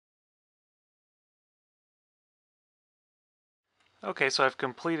Okay, so I've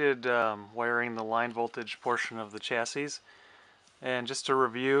completed wiring the line voltage portion of the chassis, and just to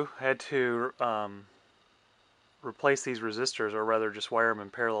review, I had to replace these resistors, or rather just wire them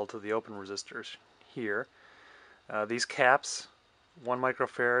in parallel to the open resistors here. These caps, 1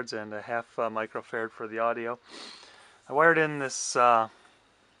 microfarads and a half microfarad for the audio. I wired in this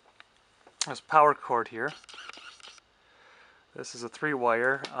this power cord here. This is a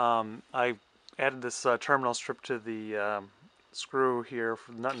 3-wire. I added this terminal strip to the screw here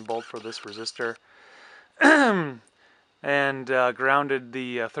for the nut and bolt for this resistor. And grounded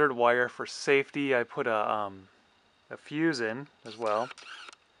the 3rd wire for safety. I put a fuse in as well.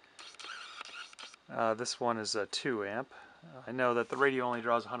 This one is a 2 amp. I know that the radio only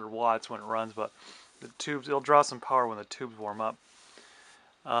draws 100 watts when it runs, but the tubes, it'll draw some power when the tubes warm up.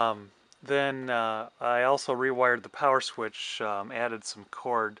 Then I also rewired the power switch, added some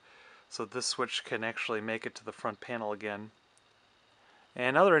cord so this switch can actually make it to the front panel again.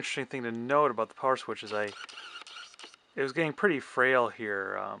 And another interesting thing to note about the power switch is it was getting pretty frail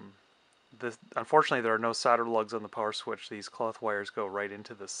here. Unfortunately, there are no solder lugs on the power switch. These cloth wires go right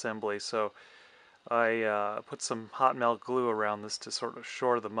into the assembly, so I put some hot melt glue around this to sort of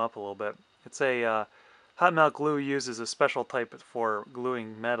shore them up a little bit. It's a hot melt glue uses a special type for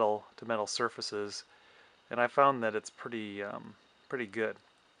gluing metal to metal surfaces, and I found that it's pretty good,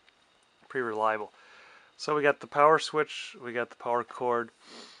 pretty reliable. So we got the power switch, we got the power cord.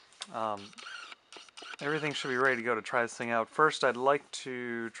 Everything should be ready to go to try this thing out. First, I'd like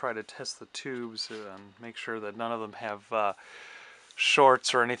to try to test the tubes and make sure that none of them have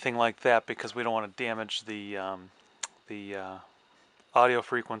shorts or anything like that, because we don't want to damage the audio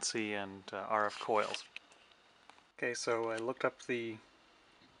frequency and RF coils. Okay, so I looked up the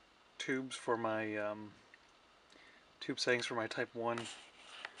tubes for my tube settings for my Type 1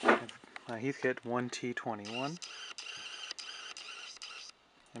 Heathkit 1T21.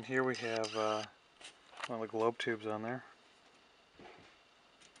 And here we have one of the globe tubes on there,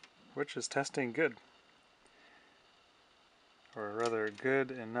 which is testing good, or rather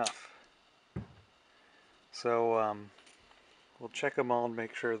good enough. So we'll check them all and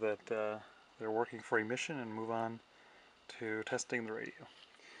make sure that they're working for emission and move on to testing the radio.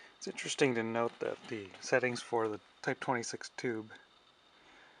 It's interesting to note that the settings for the Type 26 tube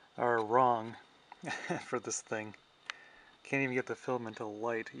are wrong for this thing. Can't even get the filament to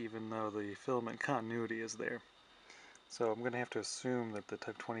light, even though the filament continuity is there. So I'm going to have to assume that the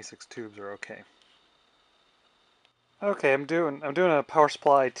Type 26 tubes are okay. Okay, I'm doing a power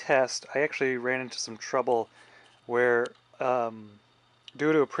supply test. I actually ran into some trouble where,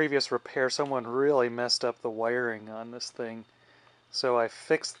 due to a previous repair, someone really messed up the wiring on this thing. So I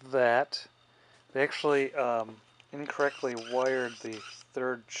fixed that. They actually incorrectly wired the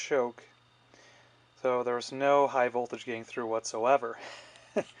 3rd choke, so there was no high voltage getting through whatsoever.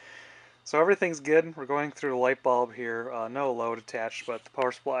 So everything's good. We're going through the light bulb here. No load attached, but the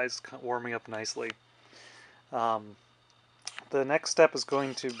power supply is warming up nicely. The next step is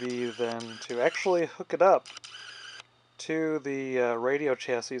going to be then to actually hook it up to the radio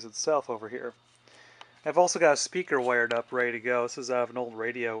chassis itself over here. I've also got a speaker wired up, ready to go. This is out of an old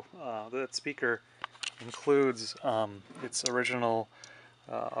radio. That speaker includes its original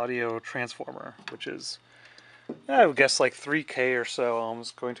audio transformer, which is, I would guess, like 3K or so,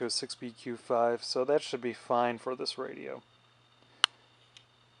 almost going to a 6BQ5, so that should be fine for this radio.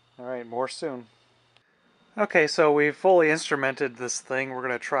 Alright, more soon. Okay, so we've fully instrumented this thing. We're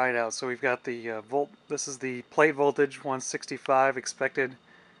going to try it out. So we've got the this is the plate voltage, 165, expected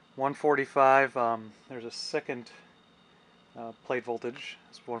 145. There's a second plate voltage,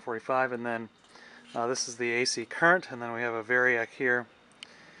 it's 145, and then this is the AC current, and then we have a variac here.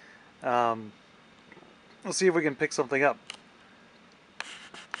 We'll see if we can pick something up.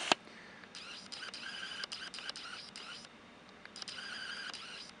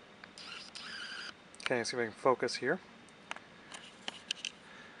 Okay, see if I can focus here.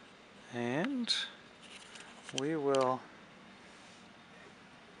 And we will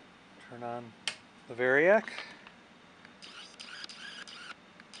turn on the variac.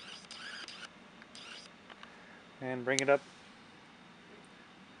 And bring it up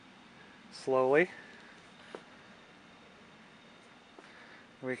slowly.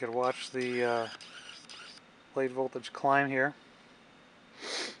 We could watch the plate voltage climb here.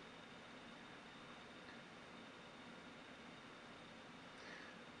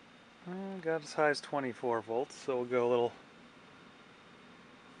 Got as high as 24 volts, so we'll go a little.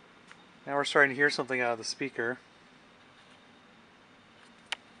 Now we're starting to hear something out of the speaker.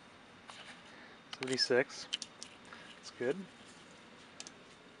 76. That's good.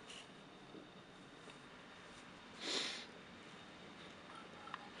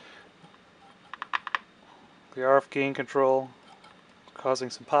 The RF gain control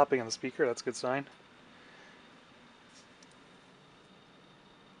causing some popping on the speaker. That's a good sign.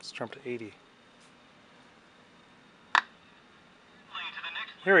 Let's jump to 80.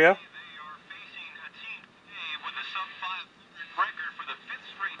 Here we go.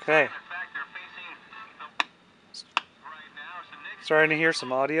 Okay. Starting to hear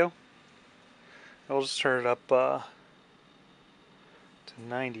some audio. I'll just turn it up to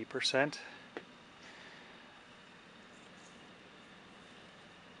 90%.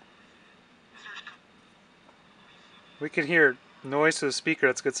 We can hear noise to the speaker.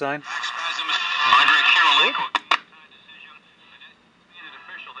 That's a good sign.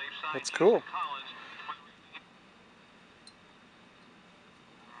 That's cool.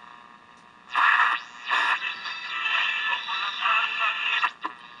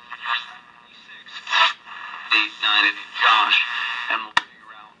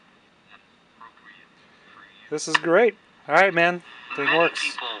 This is great. All right, man. Thing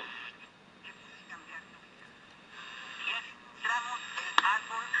works.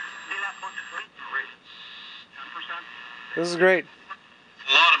 This is great.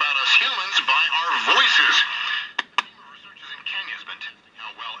 A lot about us humans by our voices. Researchers in Kenya has been testing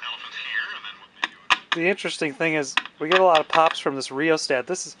how well elephants hear, and then what they do. The interesting thing is we get a lot of pops from this rheostat.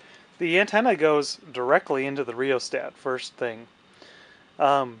 The antenna goes directly into the rheostat first thing,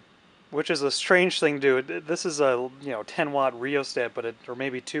 which is a strange thing to do. This is a 10 watt rheostat, or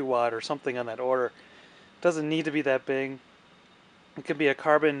maybe 2 watt or something on that order. It doesn't need to be that big. It could be a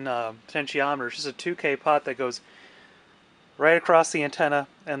carbon potentiometer. It's just a 2K pot that goes right across the antenna,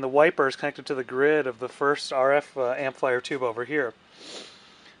 and the wiper is connected to the grid of the first RF amplifier tube over here.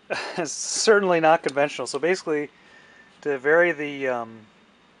 It's certainly not conventional. So basically, to vary the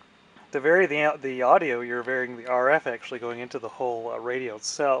audio, you're varying the RF actually going into the whole radio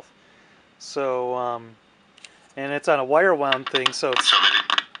itself. So and it's on a wire wound thing, so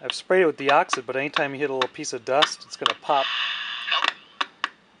I've sprayed it with deoxide, but anytime you hit a little piece of dust, it's going to pop.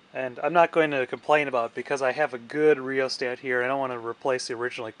 And I'm not going to complain about it because I have a good rheostat here. I don't want to replace the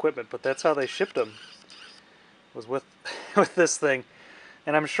original equipment, but that's how they shipped them, was with with this thing.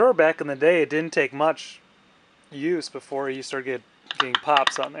 And I'm sure back in the day it didn't take much use before you started getting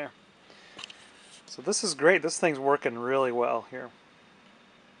pops on there. So this is great. This thing's working really well here.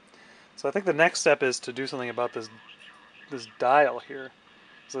 So I think the next step is to do something about this dial here.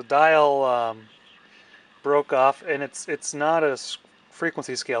 So the dial broke off, and it's not a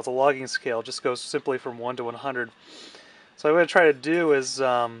frequency scale, it's a logging scale. It just goes simply from 1 to 100. So what I'm going to try to do is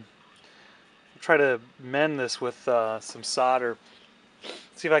try to mend this with some solder.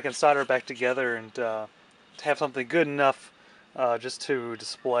 See if I can solder it back together and have something good enough just to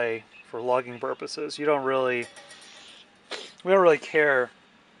display for logging purposes. We don't really care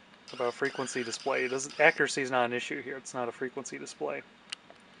about frequency display. Accuracy is not an issue here. It's not a frequency display.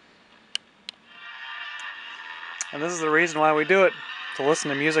 And this is the reason why we do it, to listen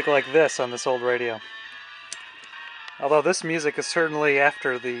to music like this on this old radio. Although this music is certainly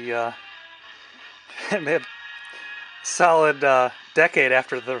after the solid decade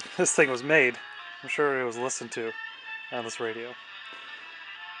after this thing was made. I'm sure it was listened to on this radio.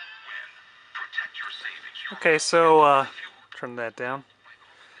 Okay, so turn that down.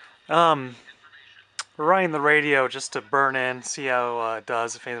 We're running the radio just to burn in, see how it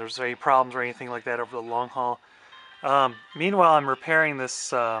does, if there's any problems or anything like that over the long haul. Meanwhile, I'm repairing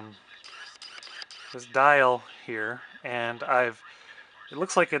this this dial here, and it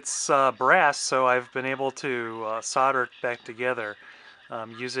looks like it's brass, so I've been able to solder it back together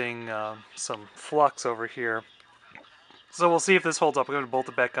using some flux over here. So we'll see if this holds up. I'm going to bolt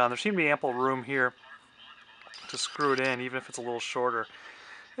it back on. There seems to be ample room here to screw it in, even if it's a little shorter.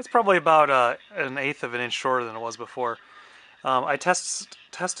 It's probably about 1/8 of an inch shorter than it was before. I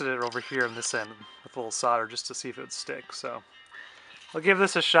tested it over here on this end with a little solder just to see if it would stick. So I'll give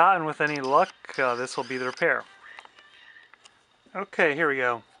this a shot, and with any luck, this will be the repair. Okay, here we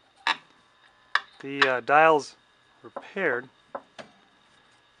go. The dial's repaired.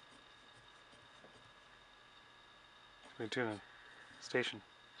 We tune in station.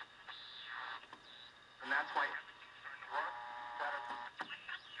 And that's why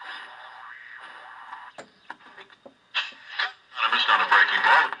I'm just on a breaking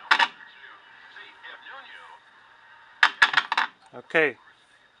ball. Okay,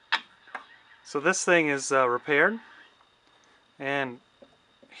 so this thing is repaired, and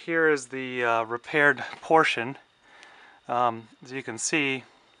here is the repaired portion. As you can see,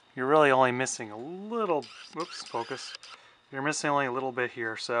 you're really only missing a little, whoops, focus. You're missing only a little bit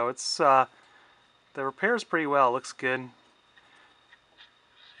here, so it's the repairs pretty well. It looks good.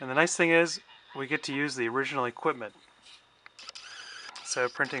 And the nice thing is, we get to use the original equipment instead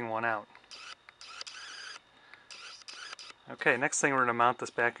of printing one out. Okay, next thing we're going to mount this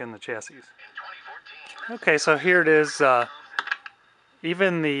back in the chassis. Okay, so here it is.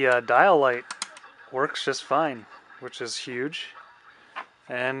 Even the dial light works just fine, which is huge.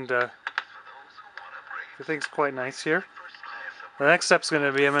 And everything's quite nice here. The next step's going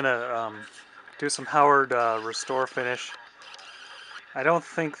to be I'm going to do some Howard restore finish. I don't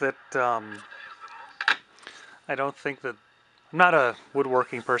think that I'm not a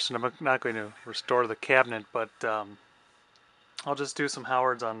woodworking person. I'm not going to restore the cabinet, but I'll just do some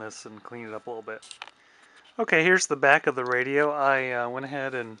Howards on this and clean it up a little bit. Okay, here's the back of the radio. I went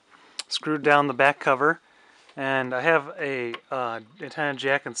ahead and screwed down the back cover, and I have a antenna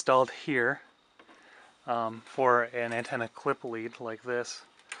jack installed here for an antenna clip lead like this.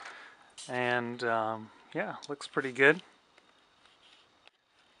 And yeah, looks pretty good.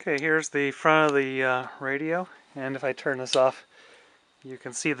 Okay, here's the front of the radio, and if I turn this off, you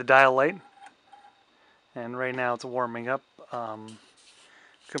can see the dial light. And right now it's warming up.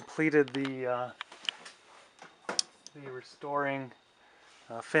 Completed the restoring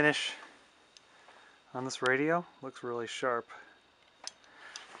finish on this radio. Looks really sharp.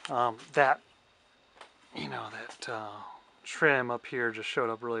 That trim up here just showed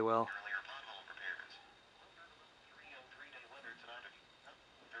up really well.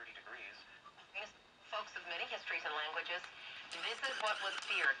 Folks of many histories and languages, this is what was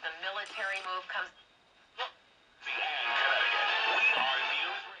feared. The military move comes.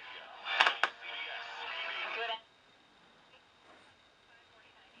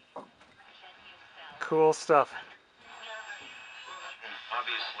 Cool stuff.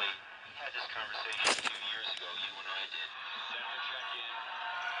 Obviously, we had this conversation a few years ago. You and I did. Center check in.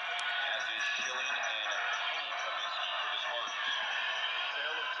 As is Shilling